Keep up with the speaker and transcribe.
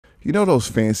You know those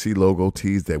fancy logo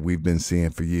tees that we've been seeing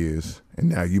for years, and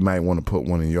now you might want to put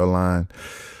one in your line?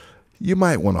 You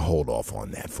might want to hold off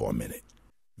on that for a minute.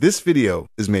 This video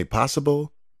is made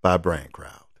possible by Brand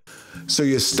Crowd. So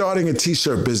you're starting a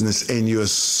t-shirt business and you're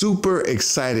super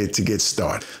excited to get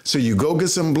started. So you go get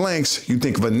some blanks, you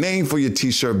think of a name for your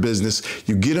t-shirt business,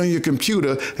 you get on your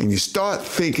computer and you start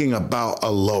thinking about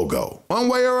a logo. One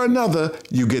way or another,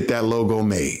 you get that logo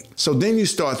made. So then you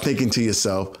start thinking to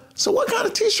yourself, so what kind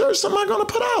of t-shirts am I gonna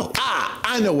put out?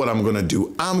 I know what I'm gonna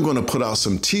do. I'm gonna put out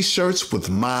some t-shirts with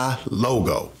my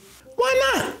logo.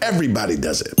 Why not? Everybody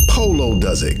does it. Polo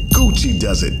does it. Gucci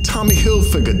does it. Tommy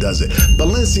Hilfiger does it.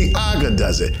 Balenciaga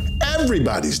does it.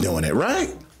 Everybody's doing it,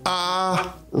 right?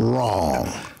 Wrong.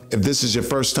 If this is your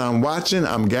first time watching,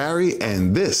 I'm Gary,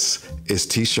 and this is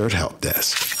T-Shirt Help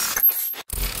Desk.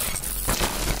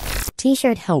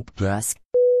 T-Shirt Help Desk.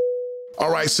 All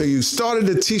right, so you started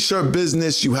a t-shirt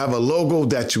business, you have a logo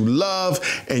that you love,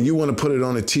 and you want to put it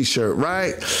on a t-shirt,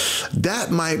 right?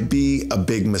 That might be a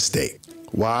big mistake.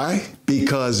 Why?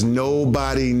 Because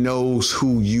nobody knows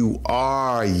who you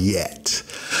are yet.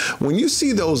 When you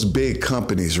see those big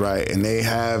companies, right, and they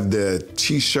have the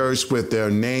t-shirts with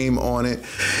their name on it,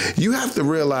 you have to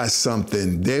realize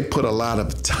something. They put a lot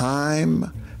of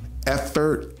time,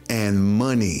 effort, and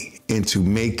money into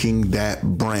making that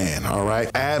brand, all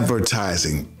right?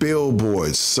 Advertising,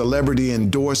 billboards, celebrity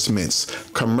endorsements,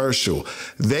 commercial.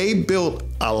 They built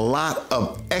a lot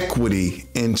of equity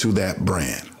into that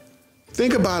brand.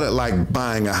 Think about it like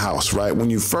buying a house, right? When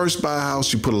you first buy a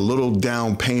house, you put a little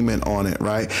down payment on it,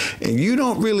 right? And you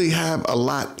don't really have a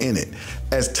lot in it.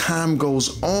 As time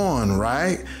goes on,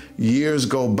 right? Years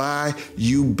go by,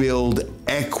 you build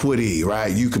equity,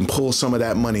 right? You can pull some of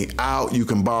that money out, you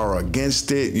can borrow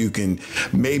against it, you can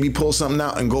maybe pull something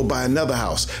out and go buy another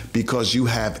house because you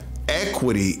have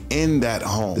equity in that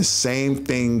home. The same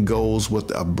thing goes with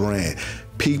a brand.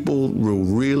 People will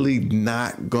really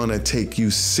not gonna take you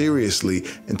seriously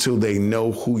until they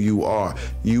know who you are.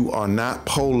 You are not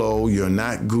Polo, you're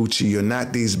not Gucci, you're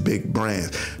not these big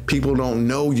brands. People don't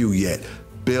know you yet.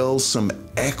 Build some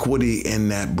equity in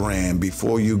that brand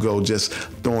before you go just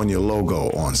throwing your logo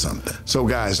on something. So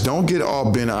guys, don't get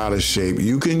all bent out of shape.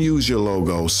 You can use your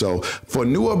logo. So for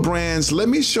newer brands, let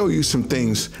me show you some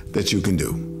things that you can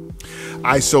do. All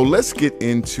right, so let's get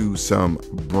into some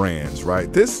brands,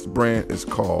 right? This brand is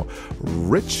called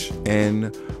Rich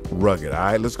and Rugged. All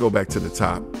right, let's go back to the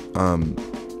top.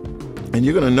 And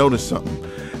you're gonna notice something.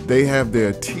 They have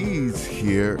their tees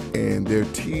here, and their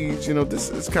tees, you know, this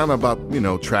is kind of about, you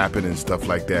know, trapping and stuff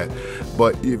like that.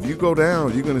 But if you go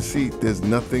down, you're gonna see there's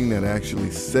nothing that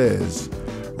actually says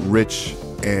Rich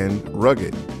and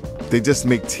Rugged. They just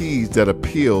make tees that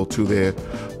appeal to their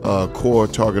core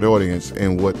target audience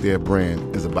and what their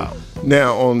brand is about.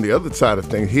 Now, on the other side of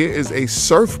things, here is a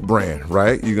surf brand,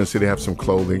 right? You're gonna see they have some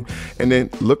clothing. And then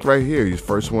look right here, your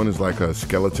first one is like a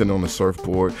skeleton on a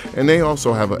surfboard. And they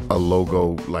also have a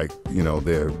logo, like, you know,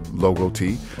 their logo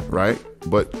tee, right?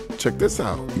 But check this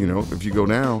out, you know, if you go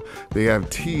down, they have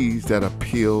tees that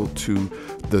appeal to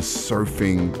the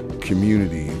surfing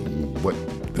community, what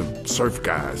the surf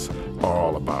guys are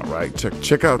all about, right?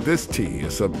 Check out this tee.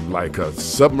 It's like a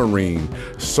submarine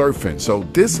surfing. So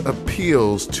this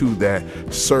appeals to that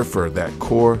surfer, that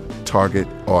core target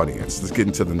audience. Let's get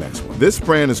into the next one. This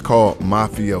brand is called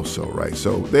Mafioso, right?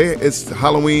 So it's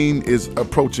Halloween is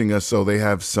approaching us, so they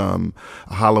have some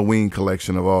Halloween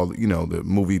collection of all, you know, the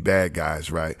movie bad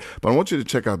guys, right? But I want you to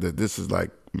check out that this is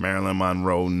like Marilyn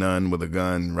Monroe, nun with a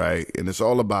gun, right? And it's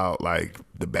all about like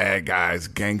the bad guys,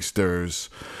 gangsters.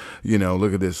 You know,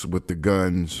 look at this with the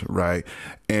guns, right?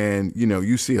 And, you know,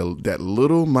 you see that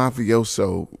little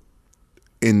mafioso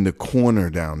in the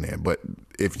corner down there. But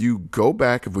if we go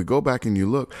back and you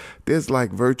look, there's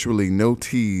like virtually no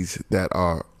tees that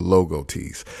are logo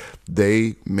tees.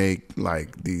 They make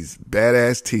like these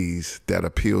badass tees that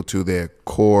appeal to their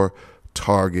core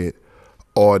target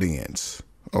audience,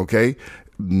 okay?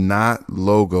 Not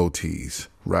logo tees,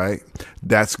 right?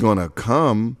 That's gonna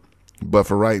come. But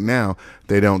for right now,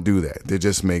 they don't do that. They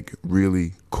just make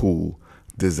really cool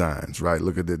designs, right?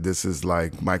 Look at that. This is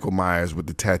like Michael Myers with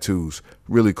the tattoos.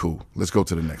 Really cool. Let's go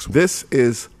to the next one. This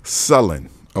is Sullen,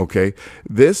 okay?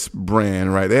 This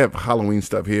brand, right, they have Halloween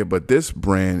stuff here, but this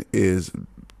brand is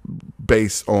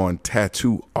based on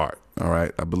tattoo art, all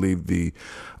right? I believe the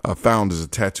founder is a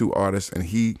tattoo artist, and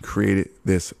he created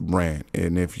this brand.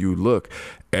 And if you look,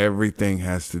 everything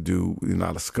has to do, you know, a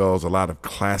lot of skulls, a lot of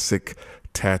classic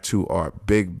tattoo art,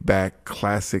 big back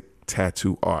classic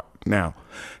tattoo art. Now,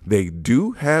 they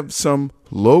do have some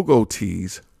logo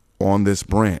tees on this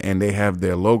brand, and they have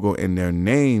their logo and their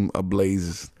name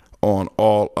ablazes on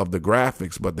all of the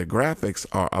graphics, but the graphics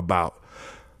are about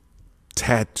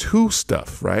tattoo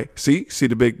stuff, right? See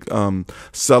the big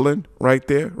sullen right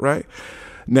there, right?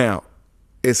 Now,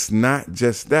 it's not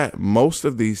just that. Most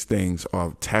of these things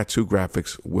are tattoo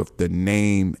graphics with the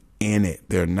name in it.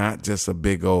 They're not just a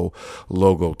big old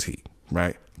logo tee,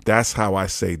 right? That's how I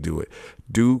say do it.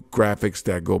 Do graphics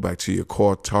that go back to your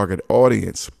core target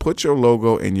audience. Put your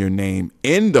logo and your name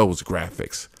in those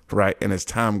graphics, right? And as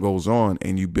time goes on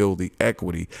and you build the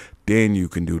equity, then you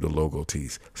can do the logo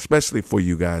tees, especially for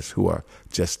you guys who are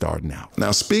just starting out.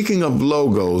 Now, speaking of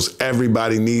logos,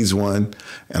 everybody needs one,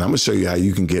 and I'm gonna show you how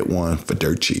you can get one for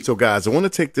dirt cheap. So guys, I wanna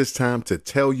take this time to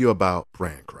tell you about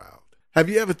Brand Crowd. Have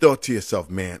you ever thought to yourself,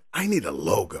 man, I need a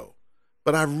logo,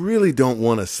 but I really don't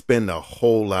wanna spend a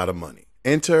whole lot of money?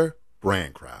 Enter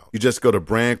Brand Crowd. You just go to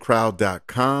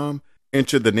brandcrowd.com,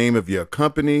 enter the name of your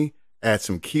company, add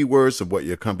some keywords of what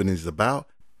your company is about,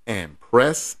 and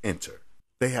press enter.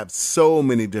 They have so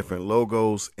many different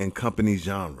logos and company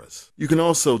genres. You can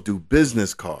also do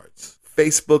business cards,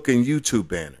 Facebook and YouTube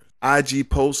banners, IG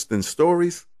posts and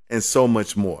stories, and so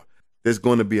much more. There's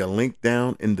going to be a link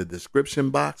down in the description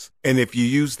box. And if you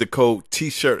use the code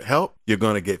T-shirt help, you're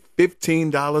going to get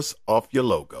 $15 off your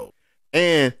logo.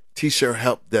 And T-shirt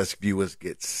help desk viewers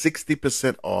get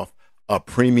 60% off a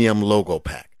premium logo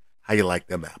pack. How you like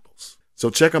them apples?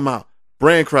 So check them out.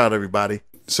 Brand Crowd, everybody.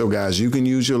 So guys, you can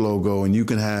use your logo and you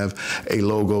can have a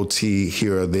logo tee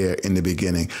here or there in the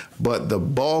beginning, but the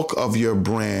bulk of your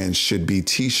brand should be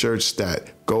t-shirts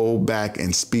that go back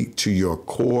and speak to your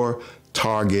core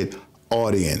target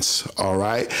audience. All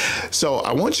right. So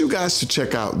I want you guys to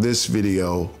check out this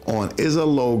video on, is a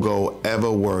logo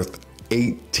ever worth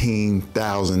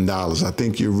 $18,000? I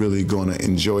think you're really going to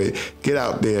enjoy it. Get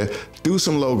out there, do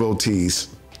some logo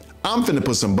tees. I'm finna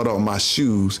put some butter on my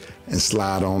shoes and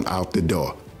slide on out the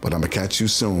door. But I'm gonna catch you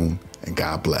soon, and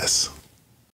God bless.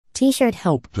 T-shirt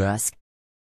help desk.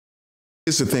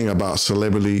 Here's the thing about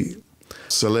celebrity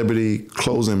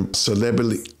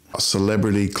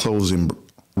closing.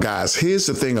 Guys, here's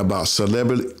the thing about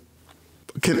celebrity.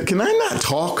 Can I not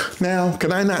talk now?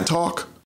 Can I not talk?